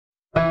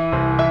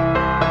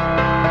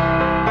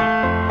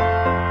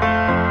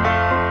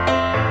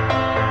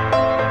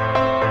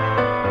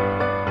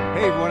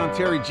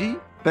Terry G.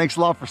 Thanks a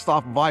lot for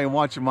stopping by and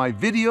watching my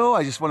video.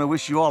 I just want to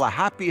wish you all a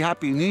happy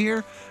New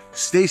Year.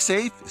 Stay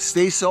safe,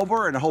 stay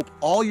sober, and I hope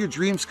all your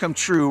dreams come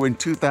true in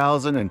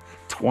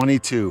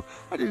 2022.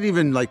 I didn't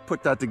even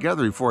put that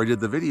together before I did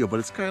the video, but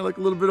it's kind of like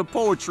a little bit of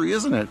poetry,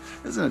 isn't it?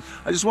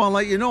 I just want to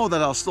let you know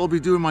that I'll still be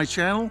doing my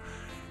channel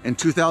in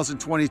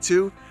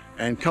 2022,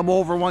 and come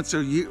over once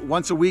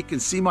a week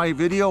and see my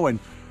video and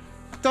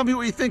tell me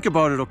what you think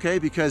about it, okay?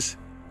 Because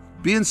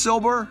being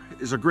sober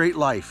is a great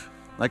life.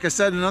 Like I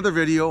said in another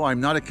video, I'm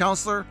not a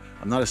counselor,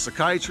 I'm not a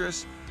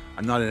psychiatrist,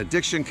 I'm not an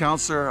addiction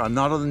counselor, I'm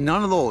not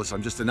none of those.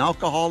 I'm just an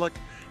alcoholic,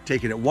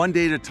 taking it one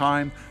day at a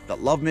time,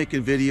 that love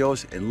making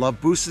videos and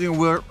love boosting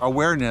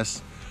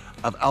awareness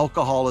of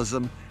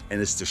alcoholism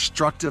and its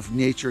destructive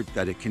nature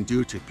that it can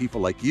do to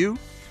people like you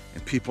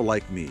and people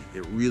like me.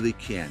 It really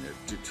can.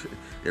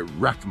 It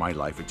wrecked my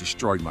life, it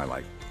destroyed my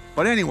life.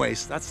 But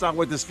anyways, that's not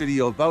what this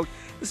video is about.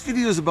 This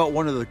video is about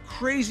one of the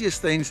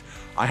craziest things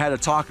I had to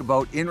talk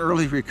about in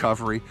early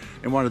recovery,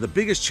 and one of the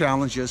biggest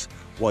challenges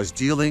was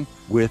dealing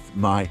with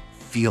my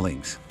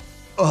feelings.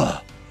 I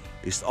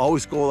used to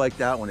always go like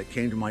that when it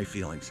came to my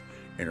feelings.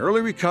 In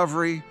early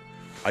recovery,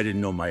 I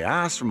didn't know my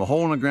ass from a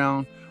hole in the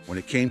ground when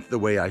it came to the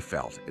way I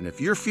felt. And if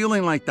you're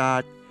feeling like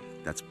that,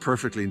 that's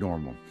perfectly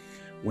normal.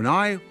 When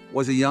I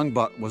was a young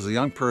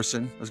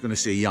person, I was going to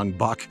say young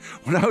buck.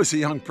 When I was a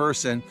young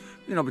person,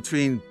 you know,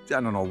 between,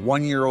 I don't know,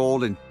 1 year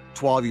old and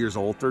 12 years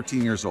old,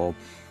 13 years old,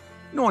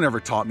 no one ever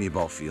taught me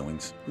about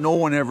feelings. No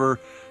one ever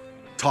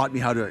taught me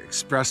how to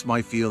express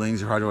my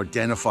feelings or how to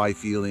identify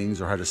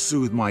feelings or how to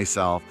soothe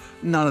myself.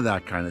 None of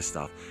that kind of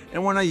stuff.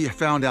 And when I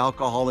found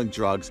alcohol and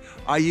drugs,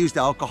 I used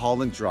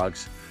alcohol and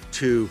drugs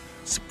to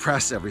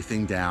suppress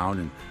everything down,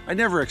 and I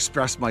never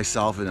expressed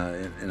myself in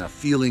a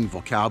feeling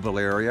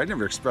vocabulary. I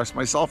never expressed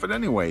myself in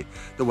any way,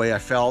 the way I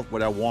felt,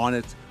 what I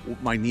wanted,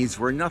 what my needs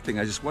were, nothing.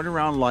 I just went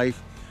around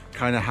life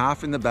kind of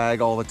half in the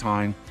bag all the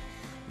time,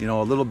 you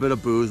know, a little bit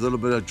of booze, a little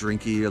bit of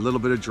drinky, a little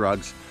bit of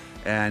drugs.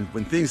 And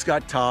when things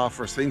got tough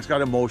or things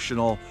got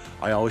emotional,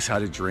 I always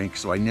had a drink,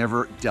 so I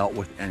never dealt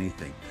with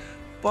anything.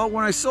 But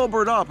when I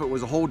sobered up, it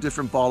was a whole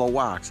different ball of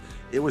wax.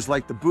 It was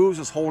like the booze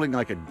was holding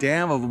like a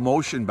dam of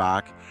emotion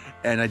back,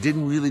 and I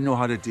didn't really know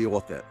how to deal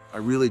with it. I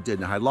really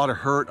didn't. I had a lot of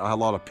hurt, I had a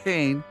lot of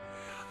pain,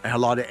 I had a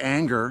lot of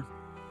anger,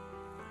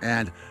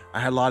 and I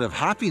had a lot of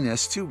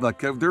happiness too. Like,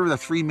 there were the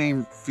three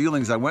main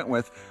feelings I went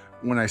with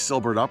when I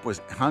sobered up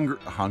was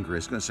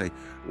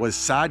was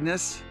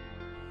sadness,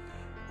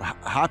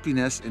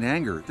 happiness, and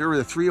anger. There were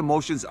the three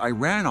emotions I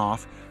ran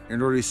off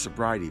in early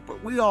sobriety.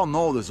 But we all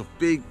know there's a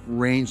big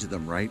range of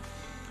them, right?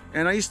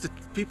 And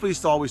people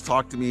used to always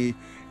talk to me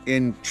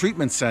in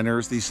treatment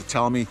centers. They used to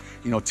tell me,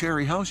 you know,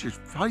 Terry, how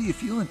are you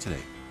feeling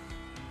today?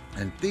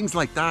 And things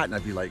like that. And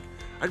I'd be like,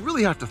 I'd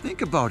really have to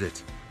think about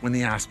it when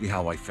they asked me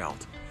how I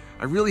felt.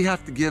 I really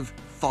have to give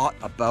thought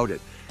about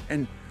it.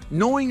 And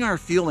knowing our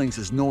feelings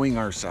is knowing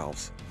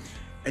ourselves.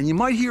 And you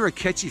might hear a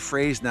catchy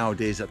phrase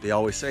nowadays that they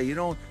always say, you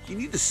know, you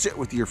need to sit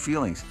with your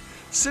feelings.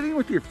 Sitting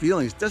with your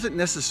feelings doesn't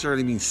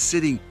necessarily mean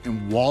sitting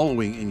and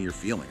wallowing in your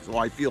feelings. Oh,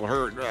 I feel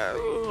hurt.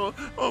 Oh,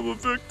 I'm a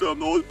victim.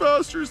 Those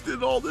bastards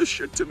did all this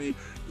shit to me.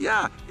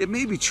 Yeah, it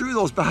may be true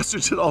those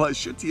bastards did all that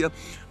shit to you,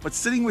 but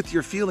sitting with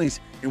your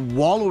feelings and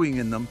wallowing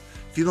in them,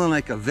 feeling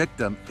like a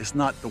victim, is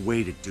not the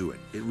way to do it.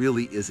 It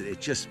really isn't. It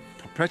just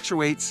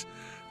perpetuates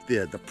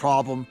the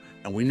problem,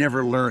 and we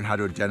never learn how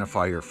to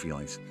identify our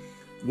feelings.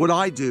 What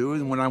I do,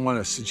 and what I want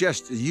to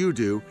suggest that you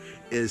do,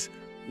 is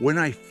when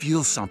I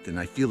feel something,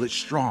 I feel it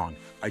strong,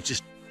 I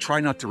just try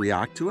not to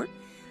react to it,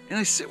 and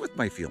I sit with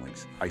my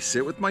feelings. I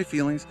sit with my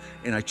feelings,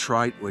 and I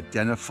try to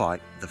identify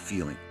the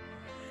feeling.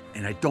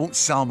 And I don't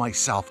sell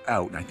myself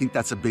out, and I think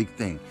that's a big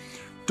thing.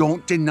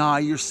 Don't deny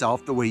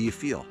yourself the way you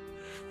feel.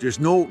 There's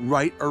no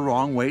right or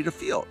wrong way to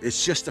feel.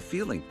 It's just a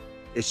feeling.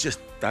 It's just,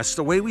 that's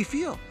the way we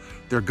feel.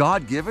 They're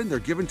God-given, they're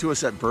given to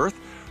us at birth.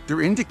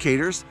 They're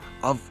indicators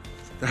to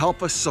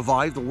help us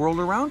survive the world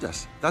around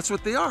us. That's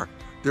what they are.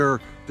 They're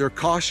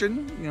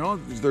caution, you know,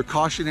 they're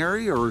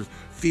cautionary, or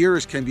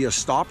fears can be a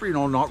stopper, you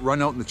know, not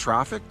run out in the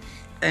traffic.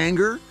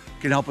 Anger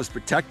can help us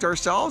protect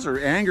ourselves, or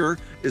anger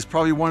is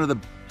probably one of the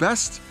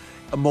best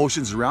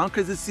emotions around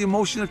because it's the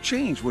emotion of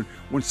change.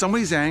 When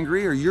somebody's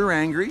angry or you're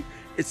angry,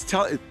 it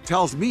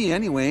tells me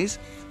anyways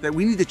that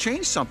we need to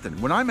change something.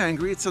 When I'm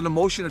angry, it's an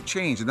emotion of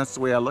change, and that's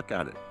the way I look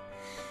at it.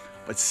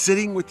 But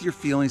sitting with your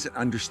feelings and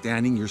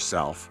understanding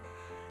yourself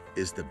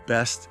is the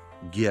best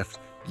gift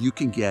you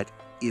can get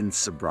in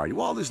sobriety.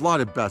 Well, there's a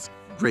lot of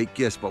great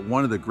gifts, but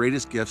one of the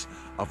greatest gifts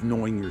of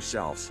knowing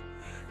yourselves.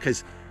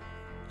 Because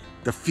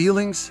the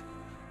feelings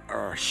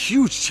are a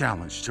huge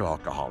challenge to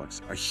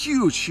alcoholics, a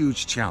huge,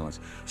 huge challenge.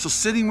 So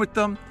sitting with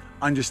them,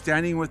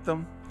 understanding with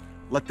them,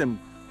 let them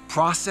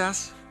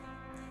process,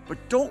 but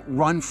don't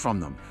run from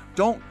them.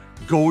 Don't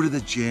go to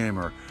the gym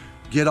or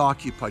get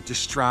occupied,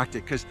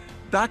 distracted, because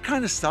that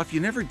kind of stuff, you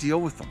never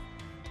deal with them.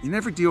 You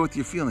never deal with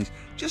your feelings.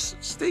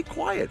 Just stay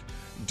quiet.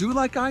 Do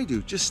like I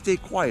do, just stay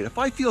quiet. If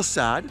I feel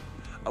sad,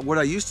 what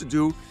I used to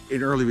do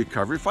in early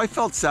recovery, if I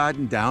felt sad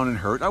and down and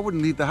hurt, I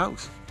wouldn't leave the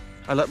house.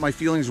 I let my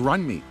feelings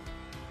run me.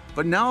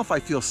 But now if I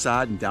feel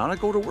sad and down, I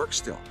go to work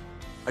still.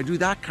 I do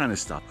that kind of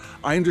stuff.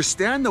 I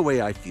understand the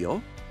way I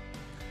feel.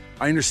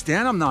 I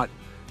understand I'm not,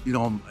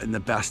 in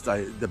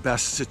the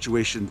best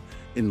situation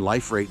in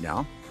life right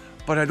now,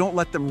 but I don't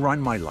let them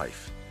run my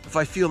life. If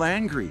I feel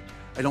angry,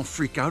 I don't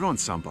freak out on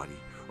somebody.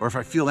 Or if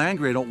I feel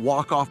angry, I don't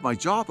walk off my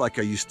job like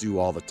I used to do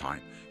all the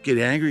time. Get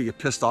angry, get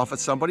pissed off at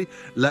somebody,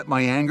 let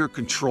my anger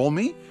control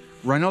me,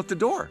 run out the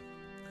door.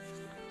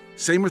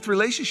 Same with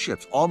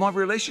relationships. All my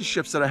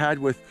relationships that I had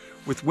with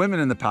women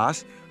in the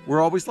past were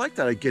always like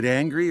that. I'd get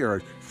angry or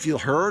feel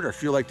hurt or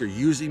feel like they're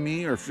using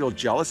me or feel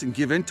jealous and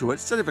give into it.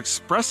 Instead of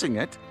expressing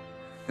it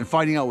and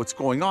finding out what's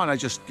going on, I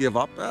just give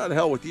up. The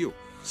hell with you.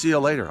 See you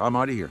later. I'm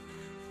out of here.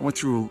 I went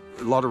through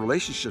a lot of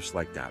relationships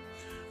like that.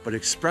 But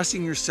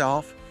expressing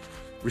yourself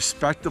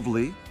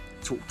respectively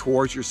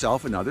towards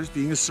yourself and others,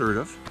 being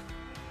assertive,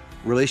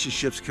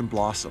 relationships can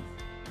blossom.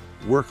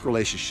 Work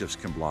relationships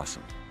can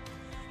blossom.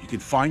 You can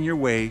find your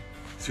way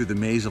through the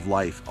maze of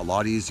life a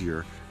lot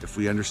easier if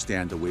we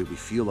understand the way we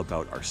feel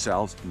about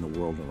ourselves and the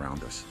world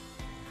around us.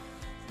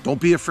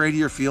 Don't be afraid of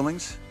your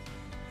feelings.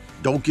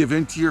 Don't give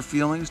in to your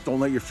feelings.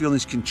 Don't let your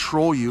feelings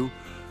control you,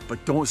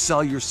 but don't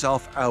sell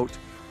yourself out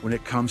when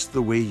it comes to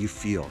the way you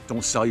feel.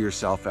 Don't sell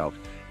yourself out.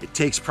 It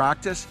takes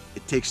practice.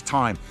 It takes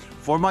time.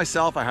 For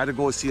myself, I had to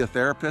go see a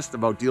therapist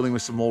about dealing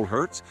with some old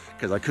hurts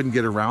because I couldn't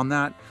get around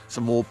that.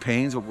 Some old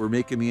pains that were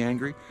making me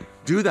angry.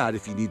 Do that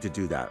if you need to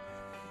do that.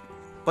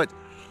 But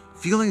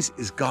feelings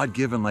is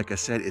God-given. Like I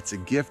said, it's a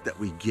gift that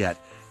we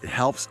get. It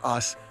helps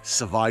us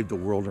survive the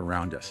world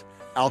around us.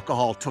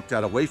 Alcohol took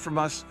that away from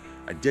us.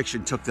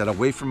 Addiction took that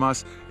away from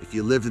us. If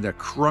you lived in a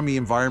crummy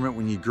environment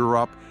when you grew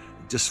up,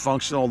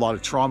 dysfunctional, a lot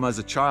of trauma as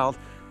a child,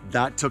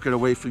 that took it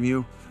away from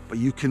you. But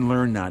you can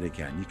learn that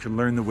again. You can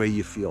learn the way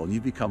you feel, and you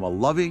become a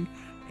loving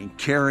and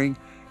caring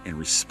and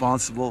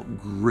responsible,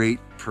 great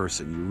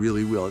person. You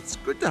really will. It's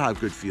good to have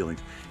good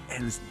feelings,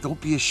 and don't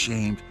be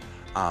ashamed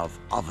of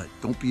it.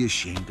 Don't be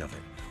ashamed of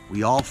it.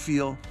 We all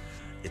feel.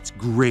 It's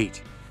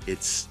great.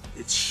 It's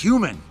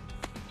human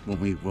when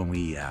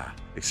we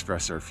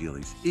express our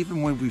feelings,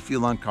 even when we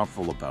feel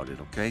uncomfortable about it.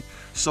 Okay,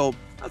 so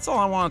that's all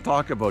I want to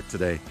talk about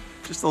today,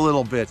 just a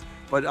little bit.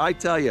 But I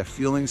tell you,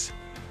 feelings,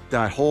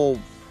 that whole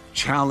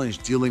challenge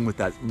dealing with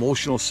that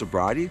emotional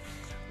sobriety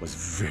was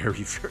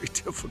very, very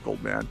difficult,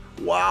 man.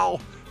 Wow,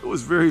 it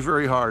was very,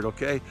 very hard.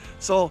 Okay,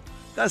 so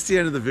that's the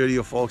end of the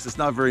video, folks. It's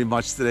not very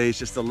much today. It's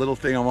just a little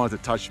thing I wanted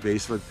to touch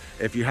base with.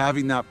 If you're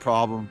having that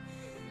problem,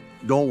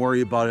 don't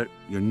worry about it.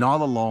 You're not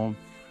alone.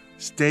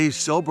 Stay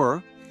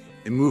sober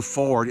and move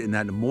forward in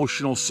that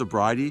emotional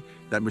sobriety.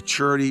 That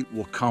maturity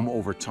will come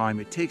over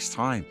time. It takes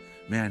time,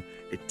 man.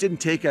 It didn't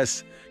take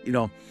us,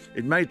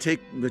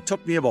 it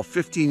took me about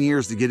 15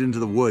 years to get into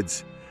the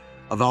woods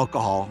of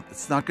alcohol.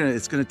 It's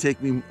gonna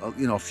take me,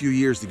 a few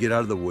years to get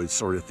out of the woods,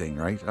 sort of thing,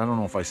 right? I don't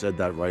know if I said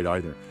that right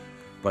either,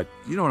 but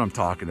you know what I'm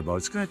talking about.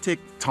 It's gonna take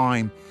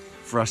time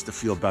for us to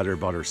feel better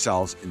about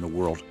ourselves in the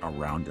world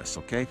around us,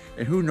 okay?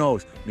 And who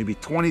knows, maybe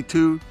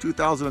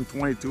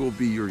 2022 will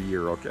be your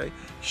year, okay?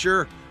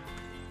 Sure,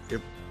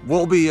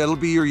 it'll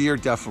be your year,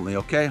 definitely,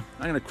 okay?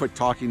 I'm gonna quit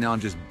talking now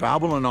and just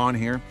babbling on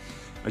here.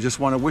 I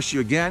just wanna wish you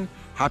again,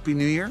 Happy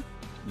New Year.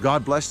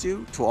 God bless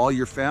you, to all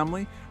your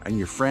family and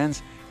your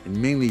friends, and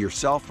mainly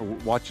yourself for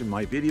watching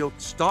my video.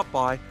 Stop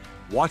by,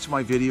 watch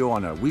my video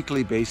on a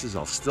weekly basis.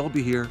 I'll still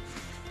be here.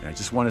 And I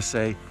just want to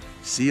say,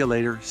 see you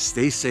later.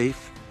 Stay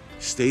safe,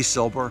 stay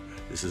sober.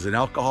 This is an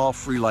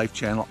alcohol-free life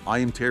channel. I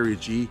am Terry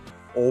G.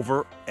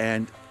 Over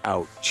and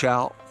out.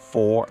 Ciao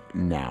for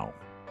now.